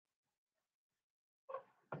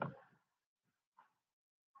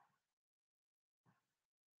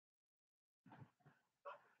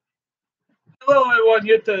Hello everyone,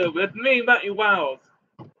 YouTube. It's me, Matthew Wiles.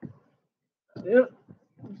 Yeah,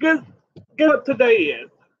 guess what today is?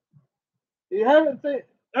 You haven't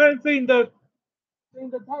seen the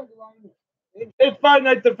tagline. It's Five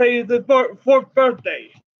Nights at Freddy's fourth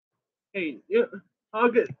birthday. Hey, yeah,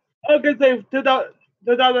 August 8th,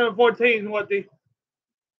 2014 was the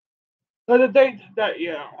date that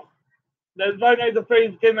that Five Nights at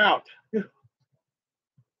Freddy's came out.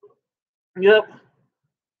 Yep.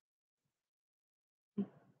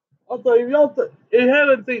 Also, if you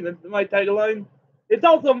haven't seen my tagline, this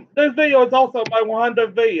video is also my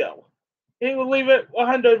 100th video. Can you believe it?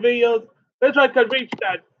 100 videos. Let's try to reach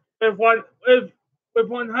that with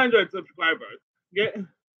 100 subscribers. Get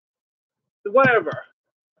whatever.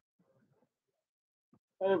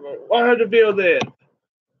 100 videos in.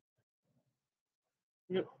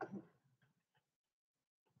 Yep.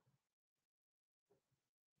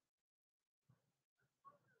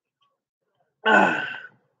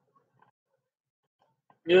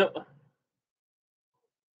 Yep.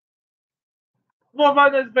 For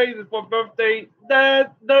Father's Faces for birthday,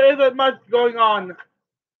 there isn't much going on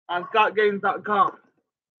ScottGames.com.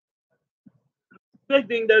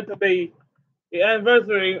 Expecting there to be the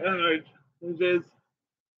anniversary image, which is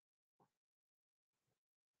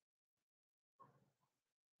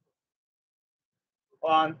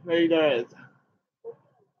on. Maybe there is.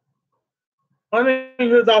 Let me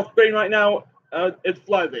who's off screen right now. It's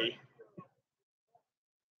Fuzzy.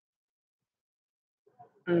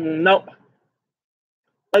 Nope.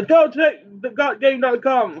 Go check the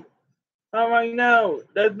GotGame.com. Right now,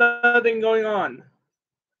 there's nothing going on.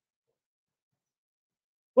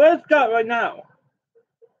 Where's Scott right now?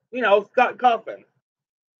 You know, Scott Coffin.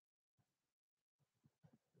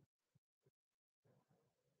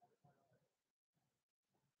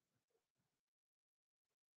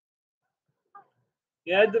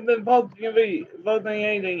 He hasn't been posting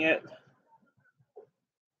anything yet.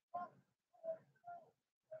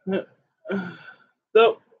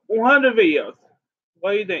 So, 100 videos.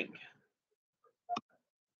 What do you think?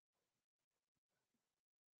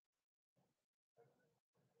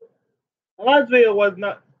 The last video was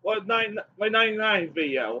 99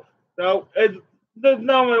 video. So there's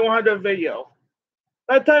no 100 video.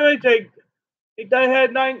 That time I checked, I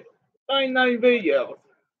had 99 videos.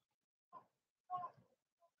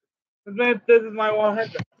 This is my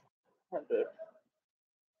 100.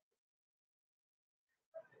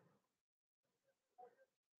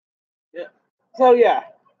 Yeah. So yeah.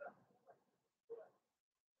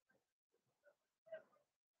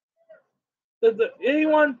 Does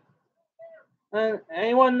anyone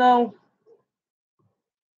know?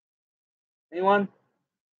 Anyone?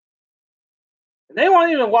 Is anyone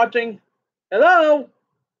even watching? Hello?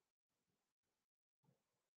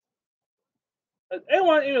 Is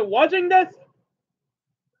anyone even watching this?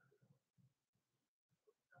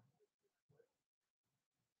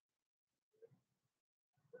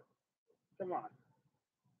 Come on.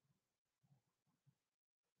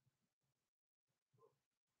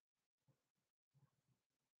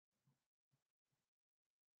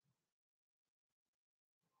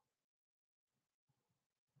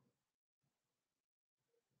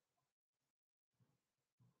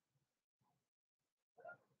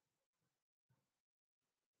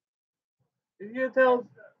 You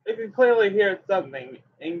can clearly hear something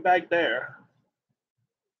in back there.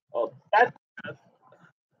 Oh, that's there's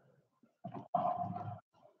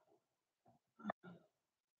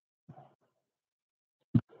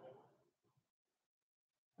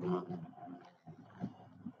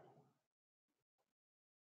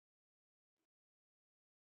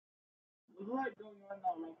a lot going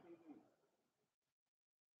on my TV.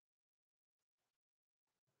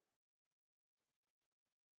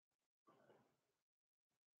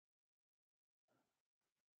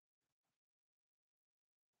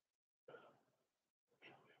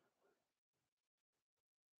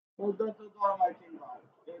 Well, that's all my TV.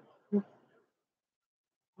 It's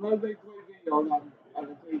mostly videos on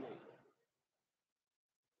the TV.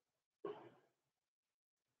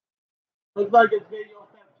 Looks like it's video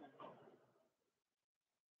section.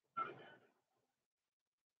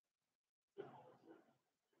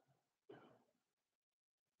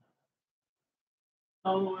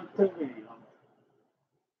 Oh, it's TV.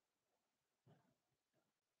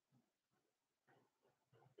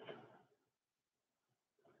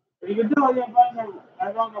 You can tell I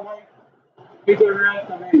don't know why people react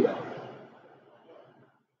to video.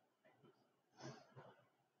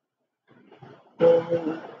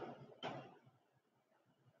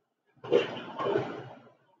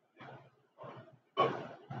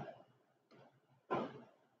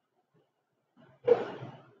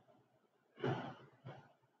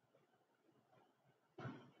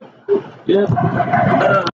 Yeah.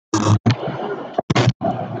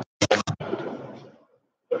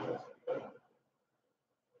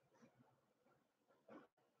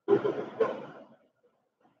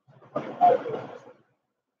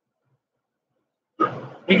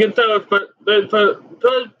 You can throw it,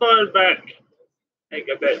 throw it far back. Take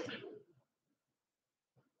a bit.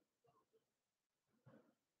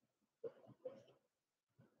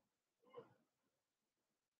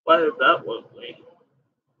 Why did that look me?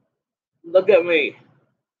 Look at me.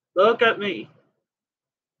 Look at me.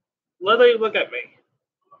 Literally look at me.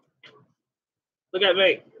 Look at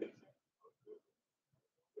me.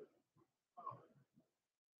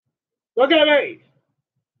 Look at me.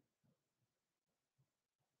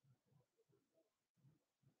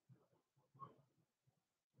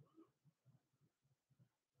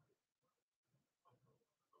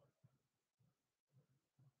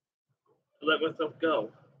 Let myself go.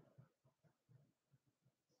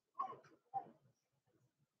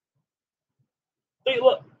 See,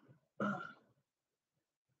 look.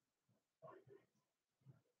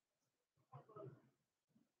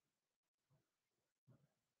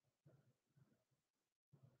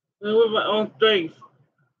 With my own strength.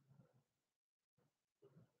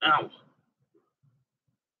 Ow.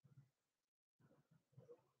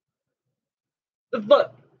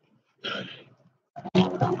 Look.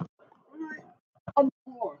 On the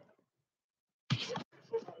floor.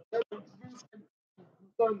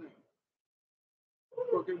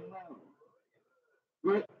 Fucking around.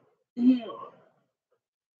 Right here.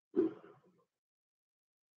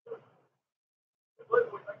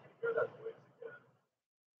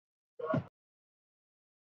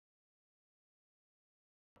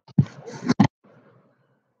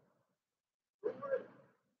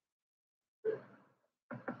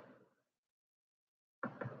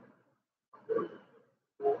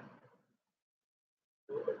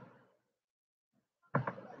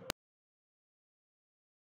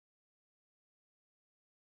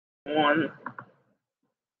 One.